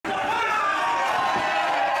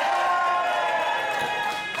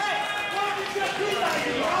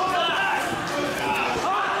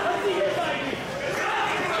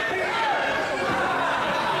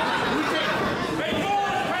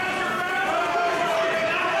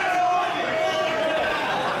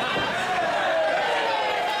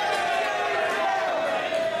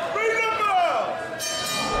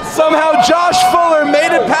Somehow Josh Fuller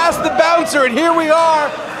made it past the bouncer, and here we are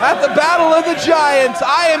at the Battle of the Giants.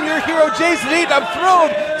 I am your hero, Jason Eaton. I'm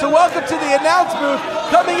thrilled to welcome to the announce booth,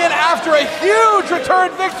 coming in after a huge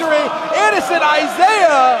return victory, Innocent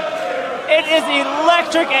Isaiah. It is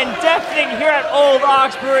electric and deafening here at Old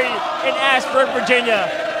Ox Brewery in Ashburn, Virginia.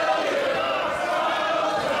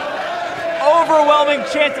 Overwhelming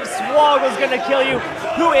chance of Swoggle's gonna kill you,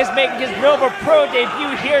 who is making his Nova Pro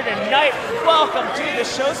debut here tonight. Welcome to the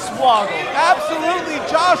show, Swoggle. Absolutely,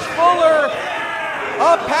 Josh Fuller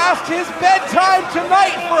up past his bedtime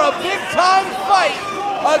tonight for a big-time fight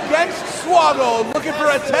against Swoggle, looking for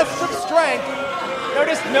a test of strength.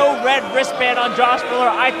 Notice no red wristband on Josh Fuller.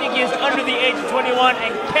 I think he is under the age of 21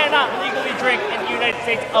 and cannot legally drink in the United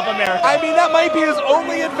States of America. I mean, that might be his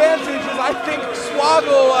only advantage, as I think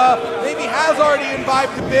Swoggle maybe has already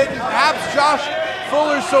imbibed a bit, and perhaps Josh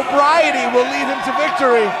Fuller's sobriety will lead him to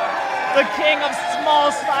victory. The king of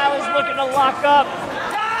small style is looking to lock up.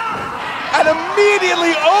 And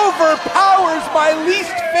immediately overpowers my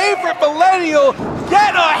least favorite millennial.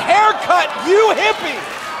 Get a haircut, you hippie!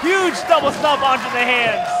 Huge double stomp onto the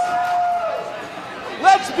hands.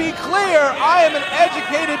 Let's be clear, I am an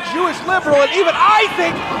educated Jewish liberal, and even I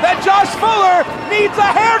think that Josh Fuller needs a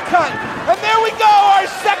haircut. And there we go, our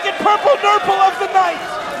second purple nurple of the night.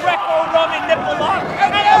 Greco-Roman nipple lock and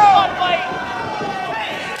a fun fight.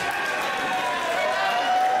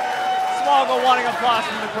 Swoggle wanting applause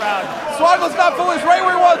from the crowd. Swoggle's got Fuller's right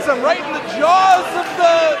where he wants him, right in the jaws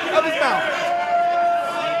of his mouth.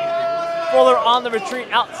 Fuller on the retreat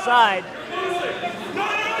outside.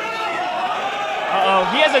 Uh-oh,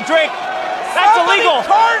 he has a drink. That's illegal.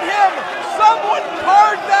 Card him! Someone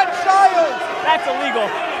card that child! That's illegal.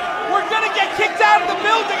 We're gonna get kicked out of the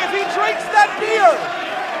building if he drinks that beer!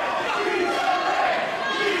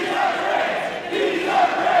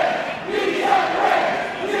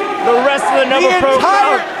 The rest of the Nova Pro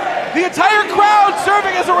crowd. The entire crowd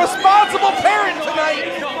serving as a responsible parent tonight.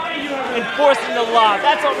 Enforcing the law.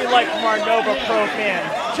 That's what we like from our Nova Pro fans.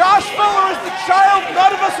 Josh Fuller is the child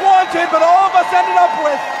none of us wanted, but all of us ended up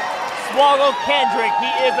with. Swoggle can drink.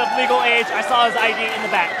 He is of legal age. I saw his ID in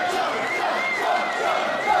the back.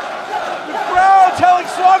 The crowd telling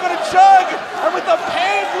Swoggle to chug, and with a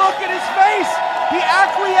pained look at his face, he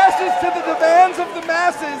acquiesces to the demands of the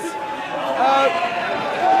masses.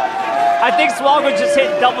 I think Swoggle just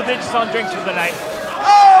hit double digits on drinks for the night.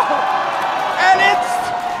 Oh! And it's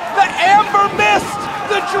the Amber Mist!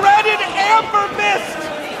 The dreaded Amber Mist!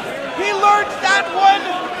 He learned that one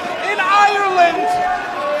in Ireland!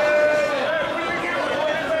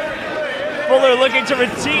 Fuller looking to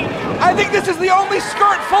retreat. I think this is the only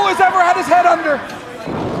skirt Fuller's ever had his head under.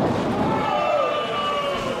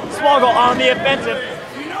 Swoggle on the offensive.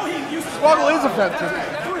 Swoggle is offensive.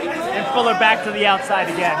 And Fuller back to the outside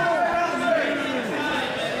again.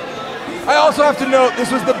 I also have to note,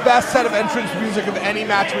 this was the best set of entrance music of any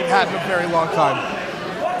match we've had in a very long time.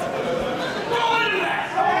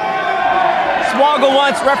 Swoggle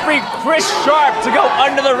wants referee Chris Sharp to go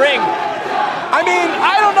under the ring. I mean,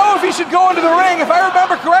 I don't know if he should go into the ring. If I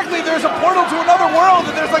remember correctly, there's a portal to another world,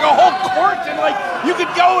 and there's like a whole court, and like, you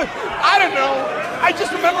could go, I don't know. I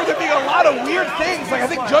just remember there being a lot of weird things. Like, I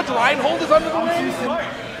think Judge Reinhold is under the ring.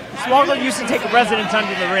 Swoggle used to take residence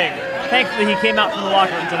under the ring. Thankfully, he came out from the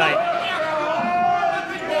locker room tonight.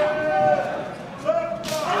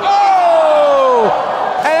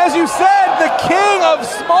 As you said, the king of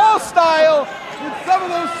small style with some of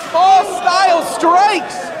those small style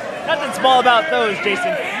strikes. Nothing small about those,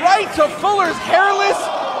 Jason. Right to Fuller's hairless,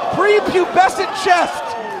 prepubescent chest.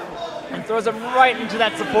 And throws him right into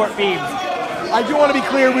that support beam. I do want to be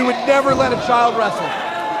clear, we would never let a child wrestle.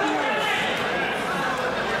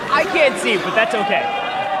 I can't see, but that's okay.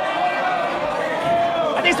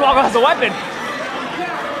 I think Swoggle has a weapon.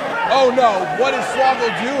 Oh no, what is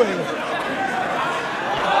Swoggle doing?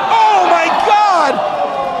 Oh my God!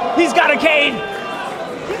 He's got a cane.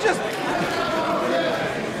 He just...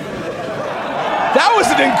 That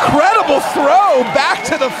was an incredible throw back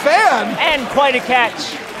to the fan. And quite a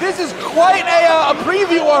catch. This is quite a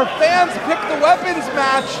preview. Our fans pick the weapons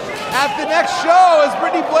match at the next show as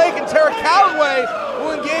Brittany Blake and Tara Calloway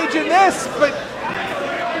will engage in this, but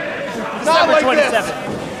not like this. December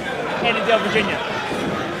 27th, Annandale, Virginia.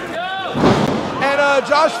 And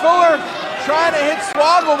Josh Fuller trying to hit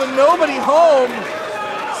Swoggle with nobody home.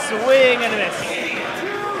 Swing and a miss.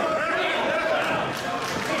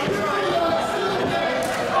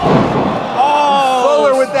 Oh!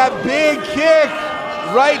 Fuller with that big kick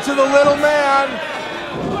right to the little man.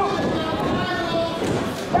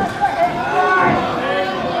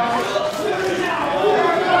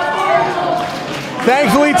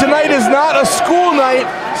 Thankfully, tonight is not a school night,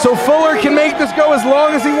 so Fuller can make this go as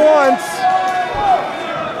long as he wants.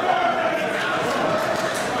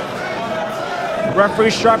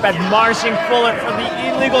 Referee Sharp admonishing Fuller for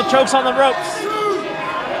the illegal chokes on the ropes.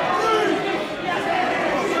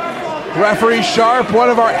 Referee Sharp, one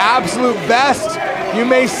of our absolute best. You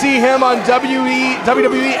may see him on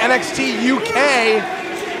WWE NXT UK.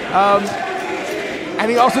 And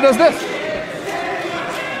he also does this.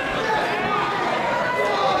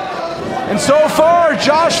 And so far,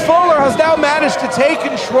 Josh Fuller has now managed to take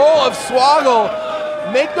control of Swoggle.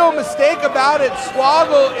 Make no mistake about it,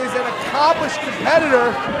 Swoggle is an accomplished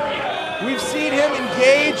competitor. We've seen him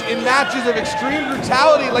engage in matches of extreme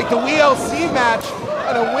brutality like the WLC match,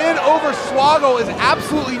 and a win over Swoggle is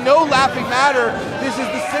absolutely no laughing matter. This is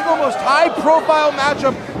the single most high-profile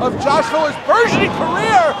matchup of Josh Fuller's burgeoning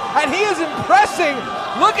career, and he is impressing.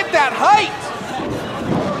 Look at that height.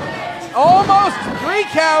 Almost 3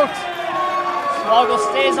 count. Swoggle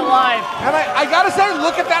stays alive. And I gotta say,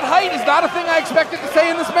 look at that height is not a thing I expected to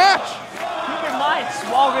say in this match. Keep in mind,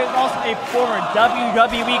 Swoggle is also a former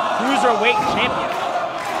WWE Cruiserweight Champion.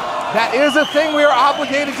 That is a thing we are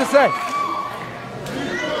obligated to say.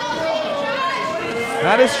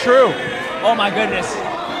 That is true. Oh my goodness.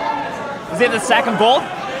 Is it the sack of gold?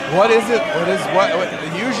 What is it? What?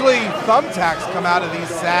 Usually thumbtacks come out of these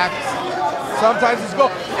sacks. Sometimes it's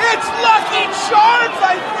gold. It's Lucky Charms,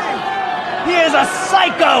 I think. He is a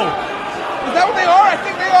psycho! Is that what they are? I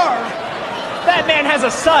think they are. That man has a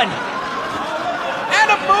son. And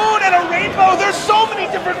a moon and a rainbow. There's so many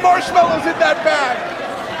different marshmallows in that bag.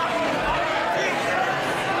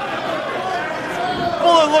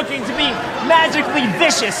 Fuller looking to be magically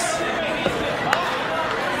vicious.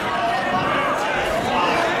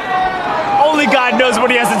 Only God knows what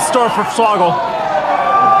he has in store for Swoggle.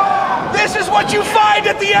 This is what you find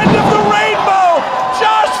at the end of the rainbow.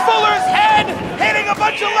 Josh Fuller's head hitting a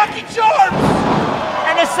bunch of Lucky Charms.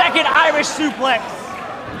 And a second Irish suplex.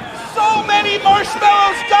 So many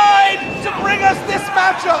marshmallows died to bring us this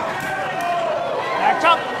matchup. Back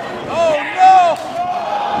up. Oh no.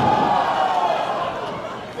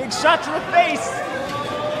 Big shot to the face.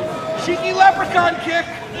 Cheeky leprechaun kick.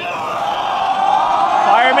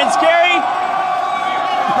 Fireman's carry.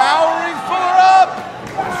 Powering Fuller up.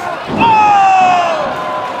 Oh!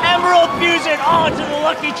 Emerald fusion onto the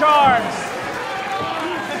Lucky Charms.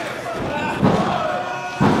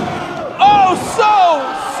 Oh, so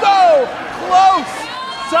close.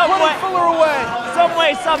 Putting Fuller away. Some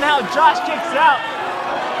way, somehow, Josh kicks out.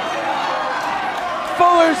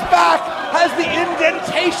 Fuller's back has the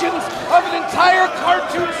indentations of an entire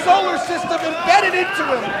cartoon solar system embedded into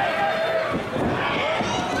him.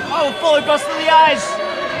 Oh, Fuller goes to the eyes.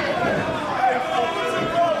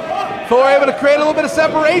 Fuller able to create a little bit of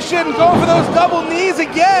separation, going for those double knees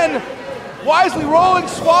again. Wisely rolling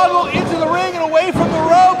Swoggle into the ring and away from the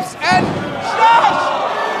ropes. And Josh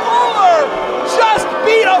Fuller just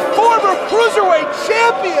beat a former Cruiserweight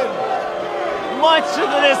champion. Much to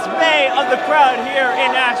the dismay of the crowd here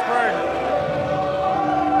in Ashburn.